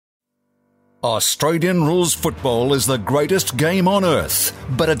Australian rules football is the greatest game on earth,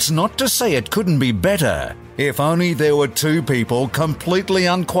 but it's not to say it couldn't be better. If only there were two people completely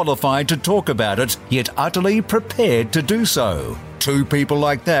unqualified to talk about it, yet utterly prepared to do so. Two people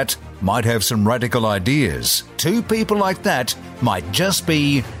like that might have some radical ideas. Two people like that might just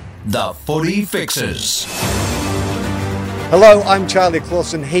be the Footy Fixers. Hello, I'm Charlie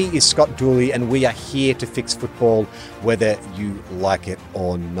Clausen, he is Scott Dooley, and we are here to fix football whether you like it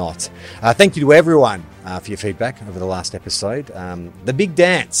or not. Thank you to everyone for your feedback over the last episode. The Big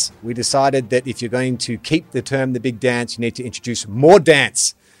Dance. We decided that if you're going to keep the term The Big Dance, you need to introduce more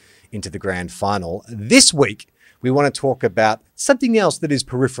dance into the grand final. This week, we want to talk about something else that is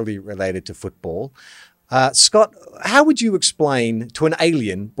peripherally related to football. Scott, how would you explain to an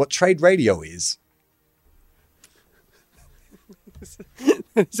alien what trade radio is?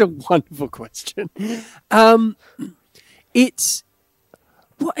 It's a wonderful question. It's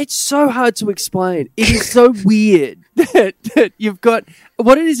so hard to explain. It is so weird that you've got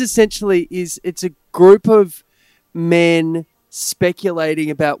what it is essentially is it's a group of men speculating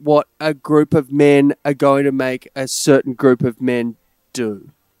about what a group of men are going to make a certain group of men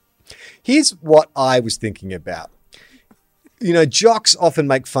do. Here's what I was thinking about. You know, jocks often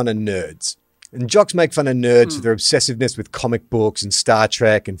make fun of nerds. And jocks make fun of nerds for their obsessiveness with comic books and Star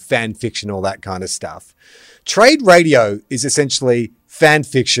Trek and fan fiction, all that kind of stuff. Trade radio is essentially fan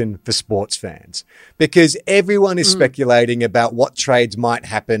fiction for sports fans because everyone is speculating about what trades might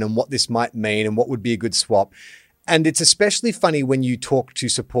happen and what this might mean and what would be a good swap. And it's especially funny when you talk to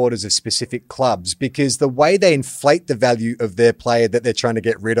supporters of specific clubs because the way they inflate the value of their player that they're trying to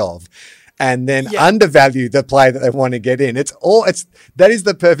get rid of and then undervalue the player that they want to get in. That is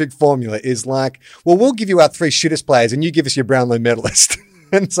the perfect formula is like, well, we'll give you our three shittest players and you give us your Brownlow medalist.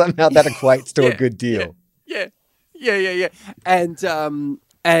 And somehow that equates to a good deal. Yeah. And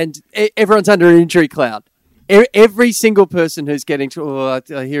everyone's under an injury cloud. Every single person who's getting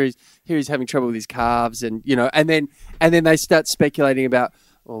I hear he's having trouble with his calves and, you know, and then they start speculating about,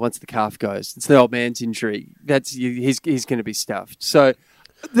 well, once the calf goes, it's the old man's injury. He's going to be stuffed. So,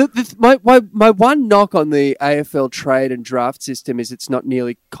 my one knock on the AFL trade and draft system is it's not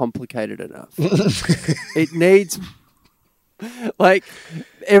nearly complicated enough. It needs, like,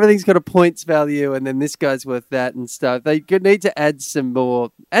 everything's got a points value and then this guy's worth that and stuff. They need to add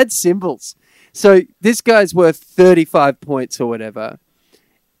symbols. So this guy's worth 35 points or whatever.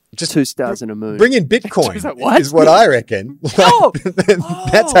 Just 2 stars and a moon. Bring in Bitcoin is what I reckon.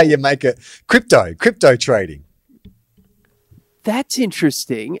 That's how you make it. Crypto trading. That's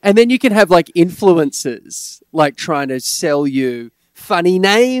interesting. And then you can have like influencers like trying to sell you funny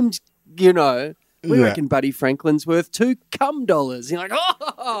named, you know, we reckon Buddy Franklin's worth $2 cum. You're like,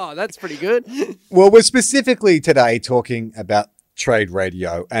 oh, that's pretty good. Well, we're specifically today talking about trade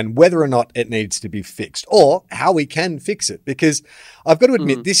radio and whether or not it needs to be fixed or how we can fix it. Because I've got to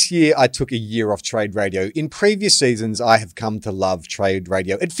admit, this year I took a year off trade radio. In previous seasons, I have come to love trade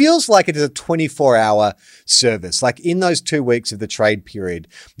radio. It feels like it is a 24-hour service. Like in those 2 weeks of the trade period,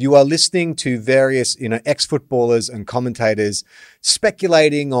 you are listening to various, ex-footballers and commentators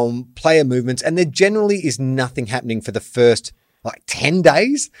speculating on player movements, and there generally is nothing happening for the first 10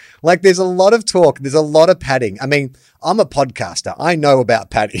 days. Like there's a lot of talk. There's a lot of padding. I mean, I'm a podcaster. I know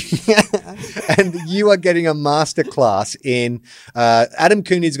about padding. And you are getting a masterclass in Adam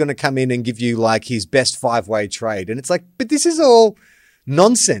Cooney is going to come in and give you like his best 5-way trade. And it's like, but this is all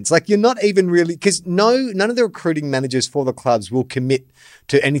nonsense. Like you're not even really, because none of the recruiting managers for the clubs will commit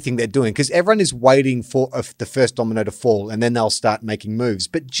to anything they're doing because everyone is waiting for the first domino to fall and then they'll start making moves.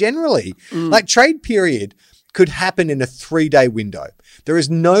 But generally, like trade period could happen in a 3-day window. There is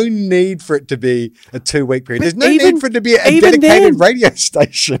no need for it to be a 2-week period. There's no need for it to be a dedicated radio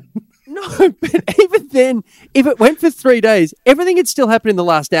station. No, but even then, if it went for 3 days, everything had still happened in the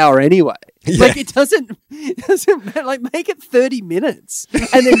last hour anyway. Yeah. Like it doesn't matter. Like make it 30 minutes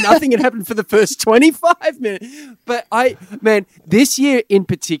and then nothing had happened for the first 25 minutes. But this year in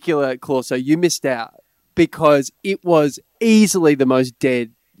particular, Clauso, you missed out because it was easily the most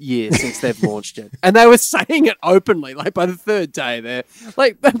dead year since they've launched it. And they were saying it openly, like by the 3rd day there.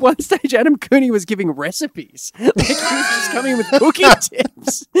 Like at one stage, Adam Cooney was giving recipes. Like he was just coming with cooking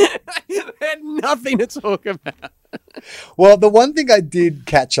tips. They had nothing to talk about. Well, the one thing I did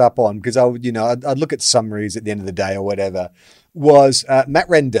catch up on, because I'd look at summaries at the end of the day or whatever, was Matt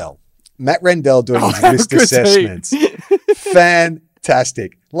Rendell. Matt Rendell doing his list assessments.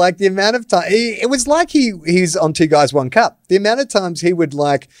 Fantastic. Like the amount of time, it was like he's on Two Guys, One Cup. The amount of times he would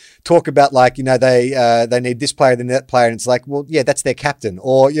like talk about like, they need this player, then that player. And it's like, well, yeah, that's their captain.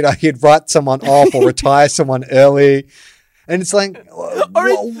 Or, he'd write someone off or retire someone early. And it's like,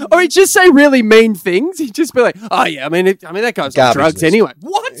 or he'd just say really mean things. He'd just be like, "Oh yeah, I mean, that guy's on drugs list. anyway."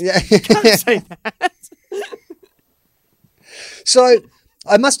 What? Yeah. You can't say that. So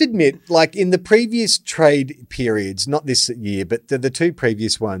I must admit, like in the previous trade periods, not this year, but the two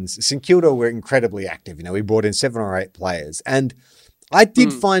previous ones, St Kilda were incredibly active. You know, we brought in 7 or 8 players, and I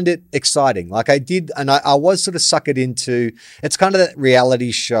did find it exciting. Like I did, and I was sort of suckered into, it's kind of that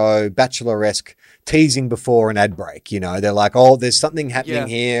reality show, Bachelor-esque teasing before an ad break. You know, they're like, oh, there's something happening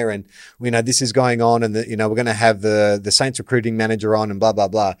here, and you know, this is going on, and we're going to have the Saints recruiting manager on, and blah blah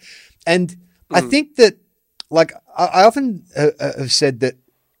blah. And I think that, like, I often have said that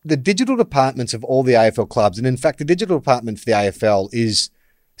the digital departments of all the AFL clubs, and in fact, the digital department for the AFL is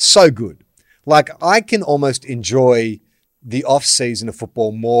so good. Like, I can almost enjoy the off season of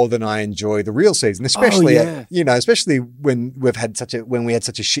football more than I enjoy the real season, especially, especially when we had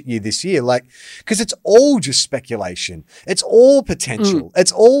such a shit year this year, like, because it's all just speculation. It's all potential.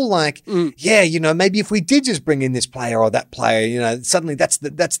 It's all like, maybe if we did just bring in this player or that player, you know, suddenly that's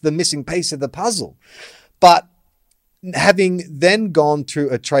the missing piece of the puzzle. But having then gone through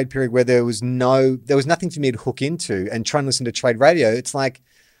a trade period where there was nothing for me to hook into and try and listen to trade radio, it's like,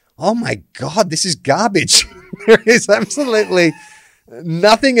 oh my God, this is garbage. There is absolutely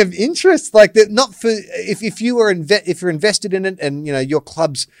nothing of interest. Like that, not for if you're invested in it and you know your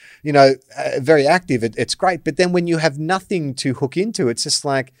club's very active, it's great. But then when you have nothing to hook into, it's just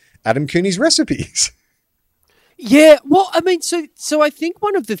like Adam Cooney's recipes. Yeah, well, I mean, so I think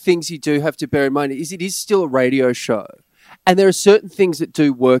one of the things you do have to bear in mind is it is still a radio show, and there are certain things that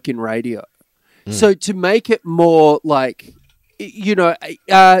do work in radio. So to make it more like, you know,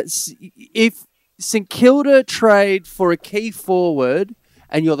 if St Kilda trade for a key forward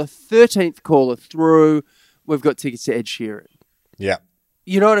and you're the 13th caller through, we've got tickets to Ed Sheeran. Yeah.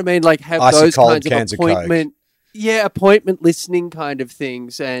 You know what I mean? Like have those kinds of appointment listening kind of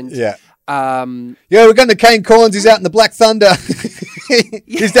things. And we're going to Kane Corns. He's out in the Black Thunder.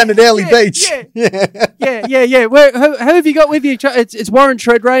 He's down at Early Beach. Yeah. Who have you got with you? It's Warren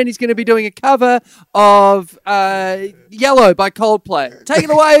Treadray, and he's going to be doing a cover of Yellow by Coldplay. Take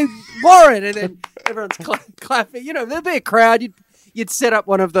it away, Warren. And then everyone's clapping. You know, there'll be a crowd. You'd set up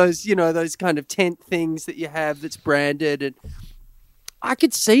one of those, you know, those kind of tent things that you have that's branded. And I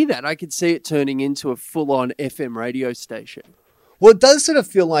could see that. I could see it turning into a full-on FM radio station. Well, it does sort of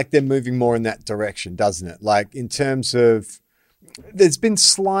feel like they're moving more in that direction, doesn't it? Like in terms of, there's been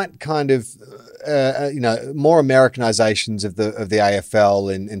slight kind of, more Americanizations of the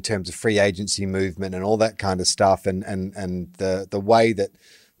AFL in terms of free agency movement and all that kind of stuff, and the way that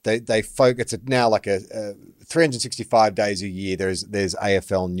they focus. It's now like a 365 days a year. There's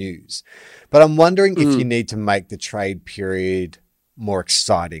AFL news, but I'm wondering if you need to make the trade period more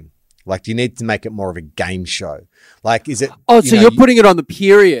exciting. Like, do you need to make it more of a game show? Like, is it? Oh, so you're putting it on the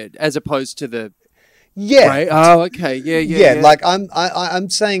period as opposed to the. Yeah. Right? Oh, okay. Yeah. Like I'm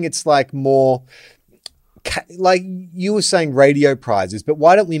saying it's like more, like you were saying radio prizes, but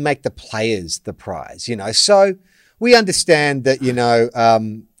why don't we make the players the prize? You know, so we understand that, you know,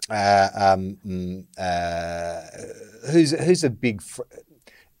 who's a big.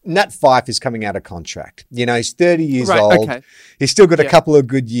 Nat Fyfe is coming out of contract. You know, he's 30 years old. Okay. He's still got a couple of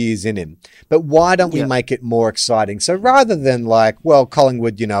good years in him. But why don't we make it more exciting? So rather than like, well,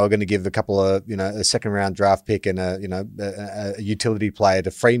 Collingwood, you know, are going to give a couple of, you know, a second round draft pick and a utility player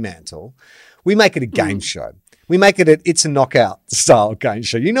to Fremantle, we make it a game show. We make it It's a Knockout style game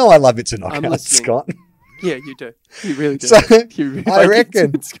show. You know, I love It's a Knockout, Scott. Yeah, you do. You really do. So I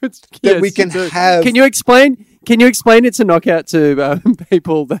reckon that we can have. Can you explain It's a Knockout to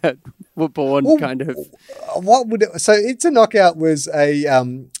people that were born kind of? What would it? So It's a Knockout was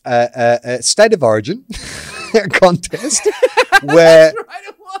a state of origin contest where. That's right,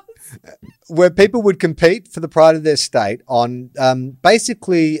 it was. Where people would compete for the pride of their state on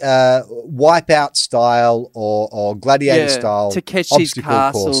basically wipeout style or gladiator style Takeshi's obstacle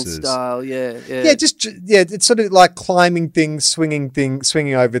Castle courses. Style, yeah. It's sort of like climbing things, swinging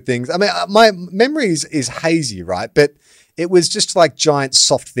over things. I mean, my memory is hazy, right? But it was just like giant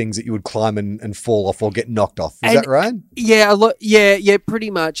soft things that you would climb and fall off or get knocked off. Is that right? Yeah,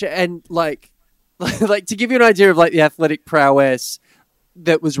 pretty much. And like to give you an idea of like the athletic prowess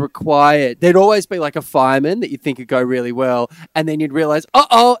that was required, there'd always be like a fireman that you'd think would go really well, and then you'd realize,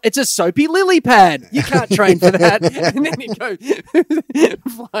 it's a soapy lily pad. You can't train for that. And then you'd go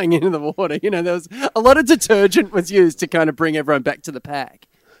flying into the water. You know, there was a lot of detergent was used to kind of bring everyone back to the pack.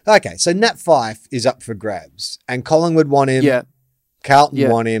 Okay, so Nat Fyfe is up for grabs, and Collingwood want him, Carlton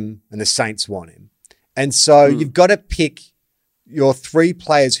want him, and the Saints want him. And so you've got to pick your 3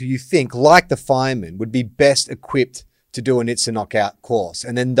 players who you think, like the fireman, would be best equipped to do an it's a knockout course.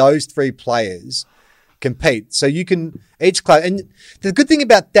 And then those 3 players compete. So you can each club, and the good thing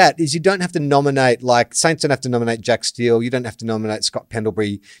about that is you don't have to nominate, like Saints don't have to nominate Jack Steele. You don't have to nominate Scott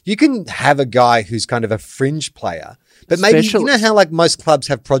Pendlebury. You can have a guy who's kind of a fringe player, but maybe, you know how like most clubs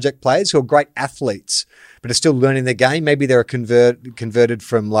have project players who are great athletes, but are still learning their game. Maybe they're converted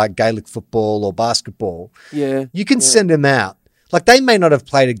from like Gaelic football or basketball. Yeah. You can send them out. Like they may not have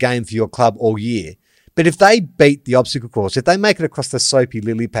played a game for your club all year, but if they beat the obstacle course, if they make it across the soapy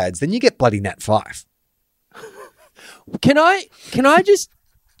lily pads, then you get bloody Nat 5. Can I just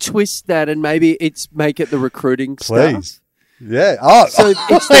twist that and maybe make it the recruiting Please. staff? Yeah. Oh, so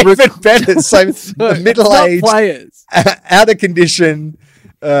it's the even better. So the middle-aged, players, out of condition,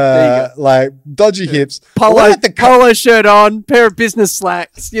 like dodgy hips, polo shirt on, pair of business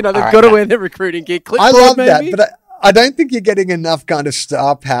slacks. You know, they've got to wear their recruiting gear. I love that, but I don't think you're getting enough kind of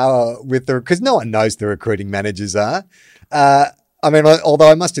star power with because no one knows the recruiting managers are. I mean,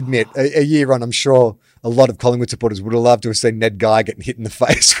 although I must admit, a year on, I'm sure a lot of Collingwood supporters would have loved to have seen Ned Guy getting hit in the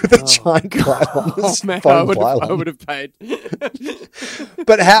face with a giant crab on his foam pylon. I would have paid.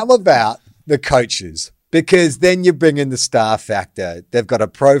 But how about the coaches? Because then you bring in the star factor. They've got a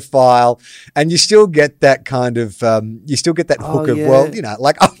profile, and you still get that kind of, hook of, well, you know,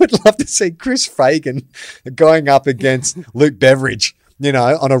 like I would love to see Chris Fagan going up against Luke Beveridge, you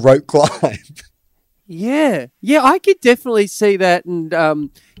know, on a rope climb. Yeah, I could definitely see that. And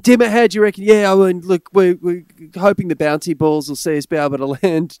Dimmer, how do you reckon? Yeah, I mean, look, we're hoping the bouncy balls will see us be able to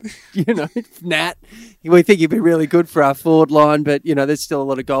land, you know, Nat. We think he'd be really good for our forward line, but, you know, there's still a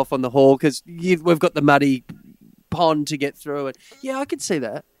lot of golf on the hall because we've got the muddy pond to get through it. Yeah, I could see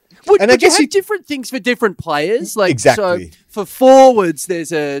that. Would you have different things for different players? Like, exactly. So for forwards,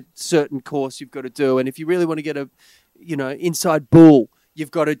 there's a certain course you've got to do, and if you really want to get a, you know, inside bull, you've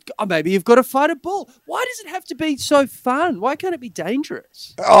got to fight a bull. Why does it have to be so fun? Why can't it be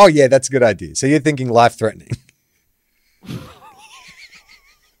dangerous? Oh, yeah, that's a good idea. So you're thinking life-threatening.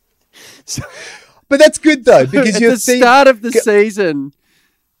 But that's good, though, because at the start of the season.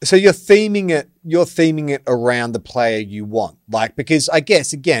 So you're theming it around the player you want. Like, because I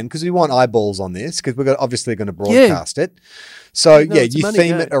guess, again, because we want eyeballs on this, because we're obviously going to broadcast it. So, you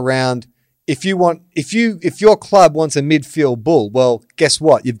theme it around... If your club wants a midfield bull, well, guess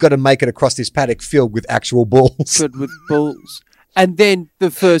what? You've got to make it across this paddock filled with actual bulls. Filled with bulls. And then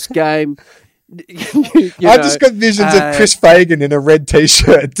the first game... I just got visions of Chris Fagan in a red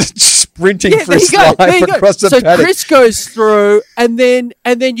T-shirt sprinting for his life across the paddock. So Chris goes through, and then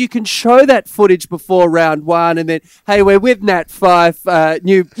you can show that footage before round 1, and then, hey, we're with Nat Fife,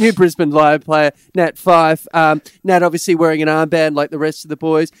 new Brisbane Lion player, Nat Fife. Nat obviously wearing an armband like the rest of the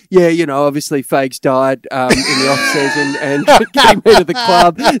boys. Yeah, you know, obviously Fags died in the off-season and getting me to the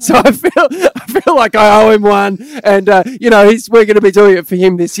club. So I feel like I owe him one, and, you know, we're going to be doing it for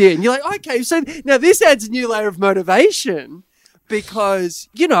him this year. And you're like, okay, so now this adds a new layer of motivation because,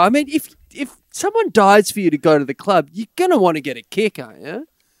 you know, I mean, if someone dies for you to go to the club, you're going to want to get a kick, aren't you?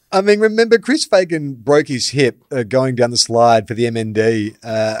 I mean, remember Chris Fagan broke his hip going down the slide for the MND.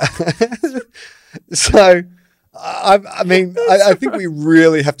 So, I think we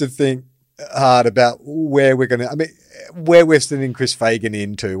really have to think hard about where we're going to, where we're sending Chris Fagan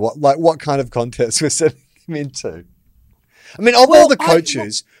into, what kind of contest we're sending him into. I mean, of all the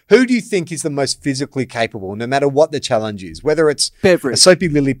coaches, who do you think is the most physically capable, no matter what the challenge is? Whether it's Beveridge, a soapy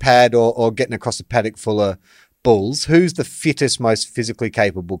lily pad or getting across a paddock full of bulls, who's the fittest, most physically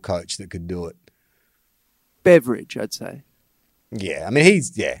capable coach that could do it? Beveridge, I'd say. Yeah, I mean,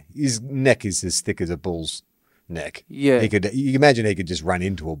 his neck is as thick as a bull's neck. Yeah. You can imagine he could just run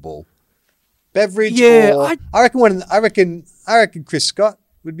into a bull. Beveridge, yeah, I reckon Chris Scott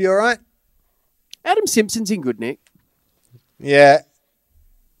would be all right. Adam Simpson's in good nick. Yeah.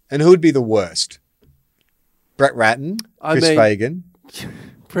 And who would be the worst? Brett Ratton? Chris Fagan?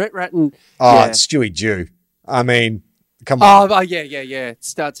 Brett Ratton. Oh, yeah. It's Stewie Jew. I mean, come on. Oh, yeah. It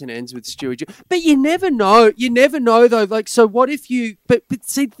starts and ends with Stewie Jew. But you never know. You never know, though. Like, so what if you... But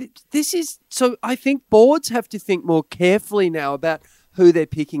see, this is... So I think boards have to think more carefully now about who they're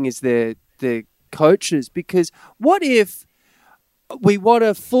picking as their coaches. Because what if we want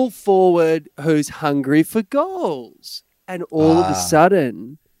a full forward who's hungry for goals? And all of a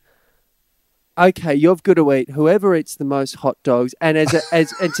sudden, okay, you've got to eat whoever eats the most hot dogs. And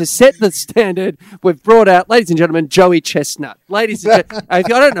and to set the standard, we've brought out, ladies and gentlemen, Joey Chestnut. Ladies and gentlemen, I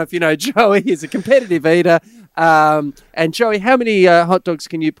don't know if you know Joey. He's a competitive eater. And Joey, how many hot dogs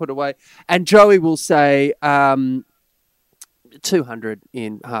can you put away? And Joey will say 200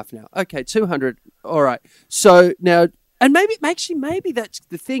 in half an hour. Okay, 200. All right. So now, and maybe that's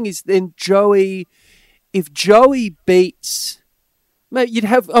the thing is then Joey if Joey beats, mate, you'd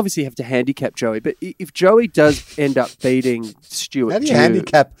obviously have to handicap Joey, but if Joey does end up beating Stuart, how do you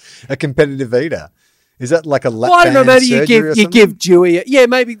handicap a competitive eater? Is that like a lap band I don't know. Maybe surgery you give Dewey.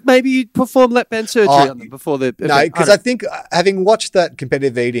 Maybe you perform lap band surgery on them before the. No, because I think having watched that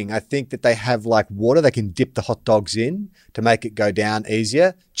competitive eating, I think that they have like water they can dip the hot dogs in to make it go down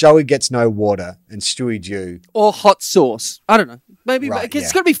easier. Joey gets no water, and Stewie Dew or hot sauce. I don't know. Maybe right,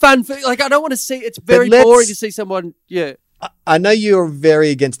 it's going to be fun. I don't want to see. It's very boring to see someone. Yeah. I know you're very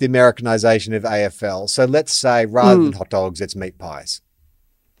against the Americanization of AFL, so let's say rather than hot dogs, it's meat pies.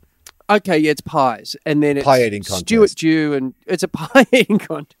 Okay, yeah, it's pies, and then it's pie eating contest. Stuart Dew, and it's a pie eating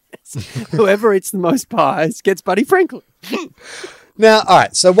contest. Whoever eats the most pies gets Buddy Franklin. Now, all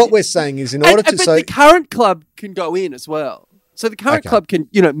right. So what we're saying is, in order to, but the current club can go in as well. So the current club can,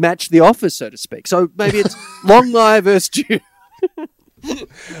 match the offer, so to speak. So maybe it's Long Live versus Dew.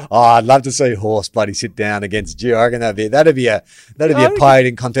 I'd love to see Horse bloody sit down against Dew. I reckon that'd be a pie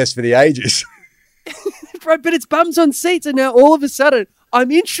eating contest for the ages. Right, but it's bums on seats, and now all of a sudden,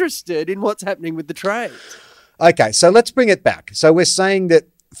 I'm interested in what's happening with the trade. Okay, so let's bring it back. So we're saying that,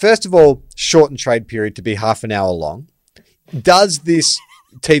 first of all, shorten trade period to be half an hour long. Does this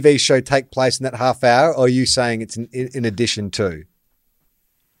TV show take place in that half hour, or are you saying it's in addition to?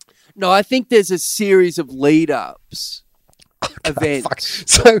 No, I think there's a series of lead-ups. Events. Fuck.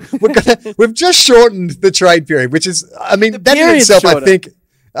 So we've just shortened the trade period, which is, that in itself, shorter.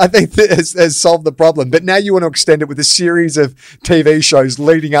 I think that has solved the problem. But now you want to extend it with a series of TV shows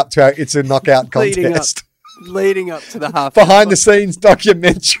leading up to It's a Knockout contest. Leading up to the half. Behind the scenes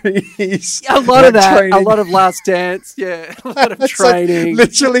documentaries. A lot of that. Training. A lot of Last Dance. Yeah. A lot of training.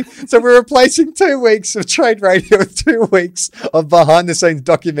 Literally. So we're replacing 2 weeks of trade radio with 2 weeks of behind the scenes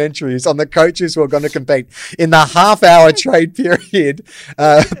documentaries on the coaches who are going to compete in the half hour trade period,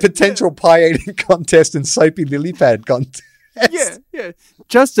 potential pie eating contest and soapy lily pad contest. Yeah.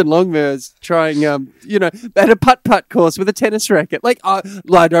 Justin Longmuir's trying, at a putt-putt course with a tennis racket. I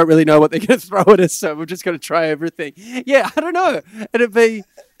don't really know what they're going to throw at us, so we're just going to try everything. Yeah, I don't know. It'd be...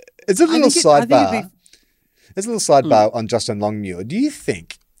 It's a little sidebar. There's a little sidebar on Justin Longmuir. Do you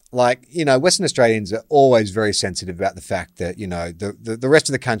think, Western Australians are always very sensitive about the fact that, the rest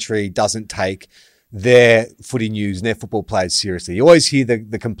of the country doesn't take their footy news and their football players seriously. You always hear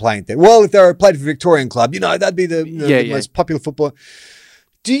the complaint that, well, if they were played for Victorian club, that'd be the most popular football.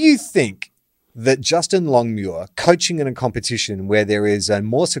 Do you think that Justin Longmuir coaching in a competition where there is a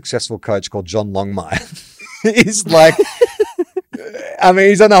more successful coach called John Longmire is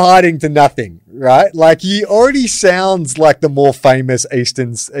he's on a hiding to nothing, right? He already sounds like the more famous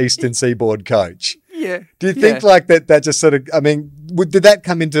Eastern Seaboard coach. Yeah. Do you think that just sort of, did that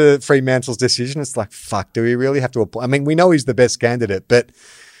come into Fremantle's decision? It's fuck, do we really have to apply? We know he's the best candidate, but,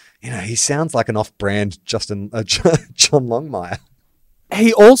 he sounds like an off-brand John Longmire.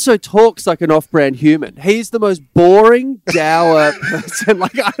 He also talks like an off-brand human. He's the most boring, dour person.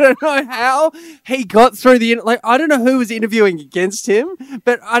 I don't know how he got through I don't know who was interviewing against him,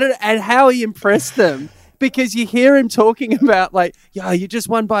 but and how he impressed them. Because you hear him talking about you just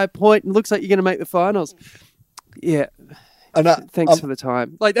won by a point and looks like you're going to make the finals. Yeah. Thanks for the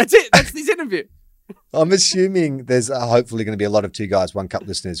time. That's it. That's this interview. I'm assuming there's hopefully going to be a lot of 2 Guys, 1 Cup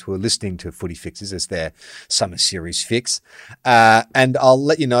listeners who are listening to Footy Fixes as their summer series fix. And I'll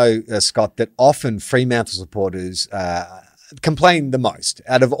let you know, Scott, that often Fremantle supporters complain the most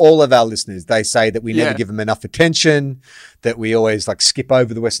out of all of our listeners. They say that we never give them enough attention, that we always skip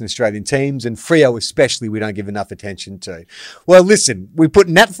over the Western Australian teams, and Freo especially we don't give enough attention to. Well, listen, we put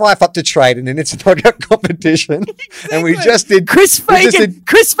Nat Fyfe up to trade and then it's a knockout competition. Exactly. And we just did Chris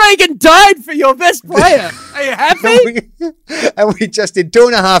Fagan died for your best player. Are you happy? And we just did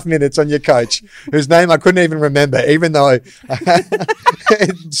 2.5 minutes on your coach, whose name I couldn't even remember, even though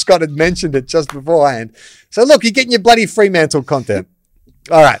Scott had mentioned it just beforehand. So look, you're getting your bloody Fremantle content.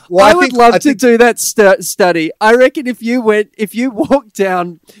 All right. Well, I would love to do that study. I reckon if you walked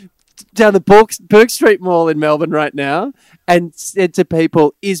down the Bourke Street Mall in Melbourne right now and said to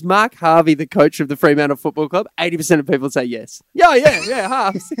people, "Is Mark Harvey the coach of the Fremantle Football Club?" 80% of people would say yes. Yeah,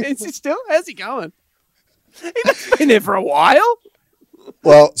 half. Is he still? How's he going? He's been there for a while.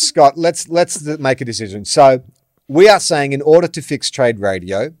 Well, Scott, let's make a decision. So we are saying, in order to fix trade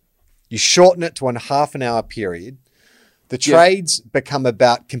radio, you shorten it to a half an hour period. The trades become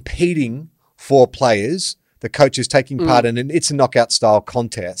about competing for players. The coach is taking part in It's a Knockout style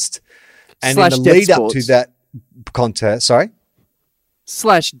contest. And in the lead up to that contest,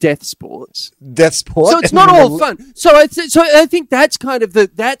 / death sports. Death sports. So it's not all fun. So I think that's kind of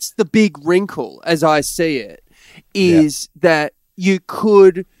the big wrinkle, as I see it, is that you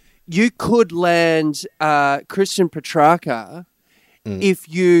could you could land Christian Petrarca if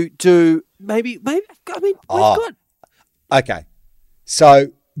you do maybe. I mean, we've got. Okay, so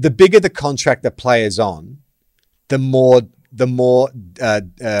the bigger the contract the player's on, the more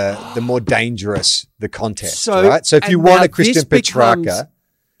dangerous the contest, right? So if you want a Christian Petrarca,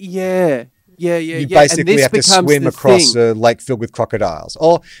 you basically have to swim across a lake filled with crocodiles.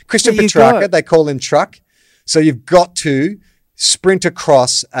 Or Christian Petrarca, they call him Truck. So you've got to sprint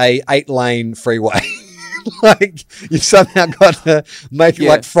across a 8-lane freeway. Like you've somehow got to make it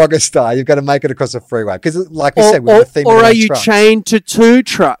like Frogger Star. You've got to make it across a freeway because, like we said, we're the theme. Or are you chained to 2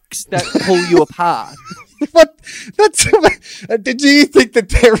 trucks that pull you apart? But do you think that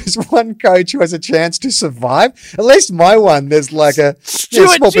there is one coach who has a chance to survive? At least my one, there's like a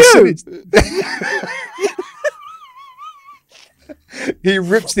small percentage. He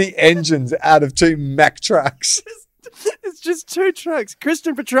rips the engines out of 2 Mack trucks. It's just 2 trucks.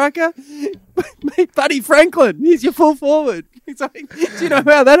 Christian Petrarca, Buddy Franklin. He's your full forward. He's like, do you know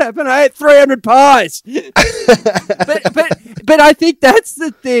how that happened? I ate 300 pies. but I think that's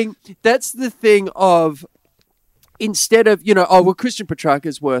the thing. That's the thing of instead of Christian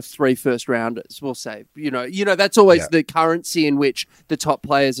Petrarca's worth 3 first-rounders. We'll say that's always the currency in which the top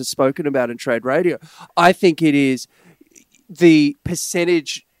players are spoken about in trade radio. I think it is the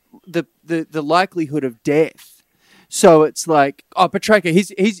percentage, the likelihood of death. So it's like, Petrarca,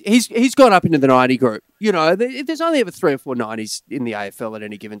 he's gone up into the 90 group. There's only ever 3 or 4 90s in the AFL at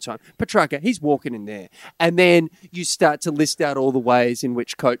any given time. Petrarca, he's walking in there. And then you start to list out all the ways in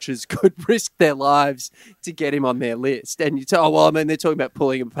which coaches could risk their lives to get him on their list. And you tell, they're talking about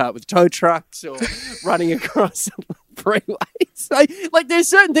pulling him apart with tow trucks or running across freeways. Like there's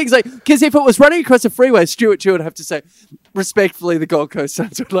certain things because if it was running across a freeway, Stuart would have to say, respectfully, the Gold Coast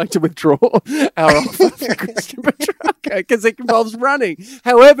Suns would like to withdraw our offer for Christian Petrarca because it involves running.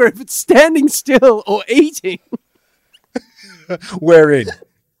 However, if it's standing still or eating, we're in.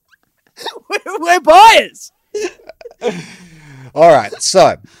 We're buyers. All right,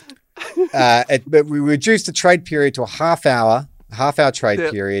 so we reduced the trade period to a half-hour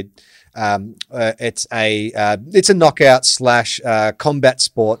trade period. It's a knockout / combat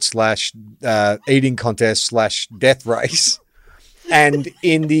sport / eating contest / death race. And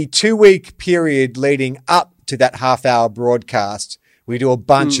in the 2-week period leading up to that half-hour broadcast, we do a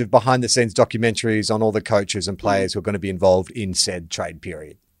bunch of behind-the-scenes documentaries on all the coaches and players who are going to be involved in said trade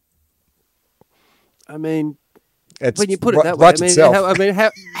period. I mean, when you put it that way,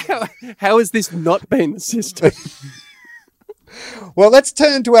 how has this not been the system? Well, let's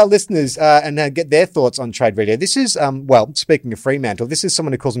turn to our listeners and get their thoughts on trade radio. This is, speaking of Fremantle, this is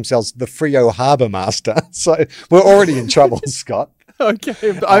someone who calls themselves the Freo Harbour Master. So we're already in trouble, Scott.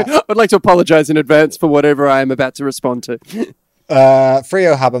 Okay. I would like to apologise in advance for whatever I am about to respond to.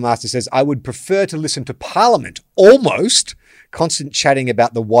 Freo Harbour Master says, I would prefer to listen to Parliament. Almost. Constant chatting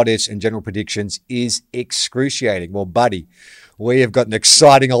about the what-ifs and general predictions is excruciating. Well, buddy, we have got an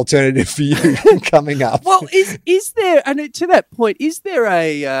exciting alternative for you coming up. Well, is there, and to that point, is there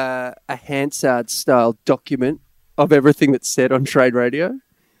a Hansard-style document of everything that's said on trade radio?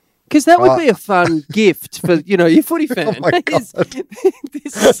 Because that would be a fun gift for, your footy fan. Oh my God.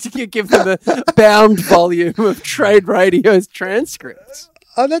 This is to give them a bound volume of trade radio's transcripts.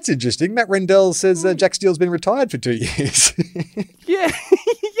 Oh, that's interesting. Matt Rendell says Jack Steele's been retired for 2 years. Yeah.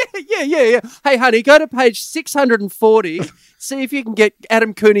 Hey, honey, go to page 640. See if you can get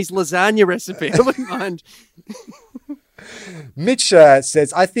Adam Cooney's lasagna recipe. I wouldn't mind. Mitch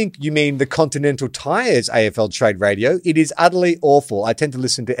says, I think you mean the Continental Tires AFL trade radio. It is utterly awful. I tend to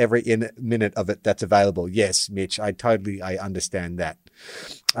listen to every minute of it that's available. Yes, Mitch, I understand that.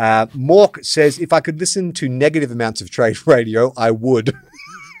 Mork says, if I could listen to negative amounts of trade radio, I would.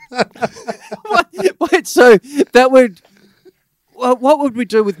 Wait, so that would... Well, what would we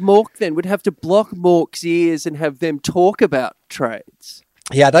do with Mork then? We'd have to block Mork's ears and have them talk about trades.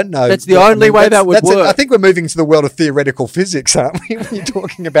 Yeah, I don't know. That's the only way that would work. I think we're moving to the world of theoretical physics, aren't we? When you're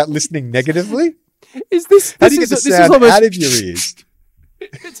talking about listening negatively? How do you get the sound out of your ears?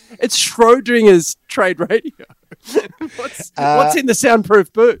 It's Schrodinger's trade radio. What's in the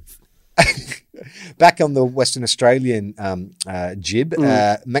soundproof booth? Back on the Western Australian jib,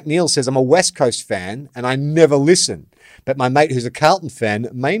 McNeil says, I'm a West Coast fan and I never listen. But my mate who's a Carlton fan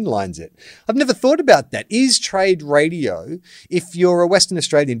mainlines it. I've never thought about that. Is trade radio, if you're a Western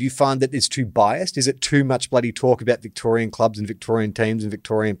Australian, do you find that it's too biased? Is it too much bloody talk about Victorian clubs and Victorian teams and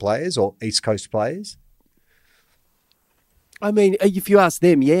Victorian players or East Coast players? I mean, if you ask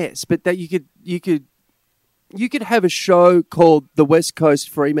them, yes. But that you could have a show called the West Coast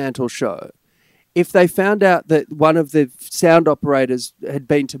Fremantle Show if they found out that one of the sound operators had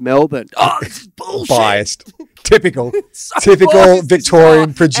been to Melbourne. Oh, this is bullshit. Biased. Typical. So Typical biased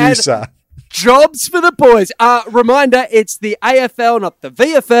Victorian producer. Jobs for the boys. Reminder, it's the AFL, not the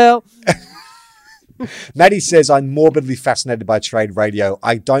VFL. Maddie says, I'm morbidly fascinated by trade radio.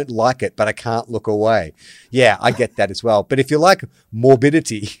 I don't like it, but I can't look away. Yeah, I get that as well. But if you like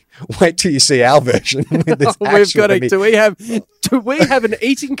morbidity, wait till you see our version. We've got do we have an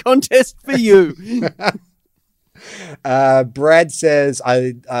eating contest for you? Brad says,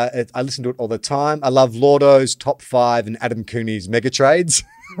 I listen to it all the time. I love Lordo's Top 5 and Adam Cooney's Mega Trades.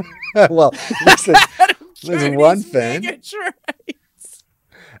 Well, listen, there's one fan.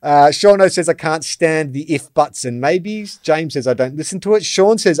 Shauno says, I can't stand the if, buts, and maybes. James says, I don't listen to it.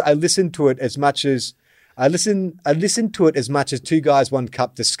 Sean says, I listen to it as much as two guys, one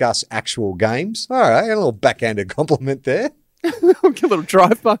cup discuss actual games. All right, a little backhanded compliment there. A little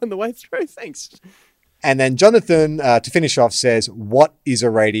drive-by on the way through. Thanks. And then Jonathan, to finish off, says, what is a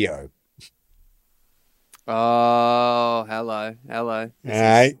radio? Oh, hello. I like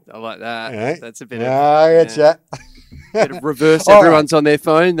that. That's a bit of... Bit of reverse. Everyone's on their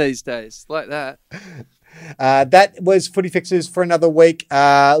phone these days. Like that. That was Footy Fixers for another week.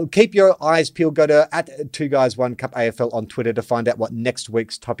 Keep your eyes peeled. Go to @2guys1cup AFL on Twitter to find out what next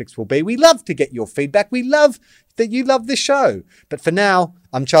week's topics will be. We love to get your feedback. We love that you love the show. But for now,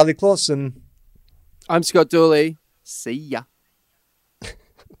 I'm Charlie Clausen. I'm Scott Dooley. See ya.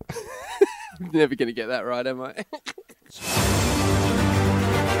 I'm never going to get that right, am I?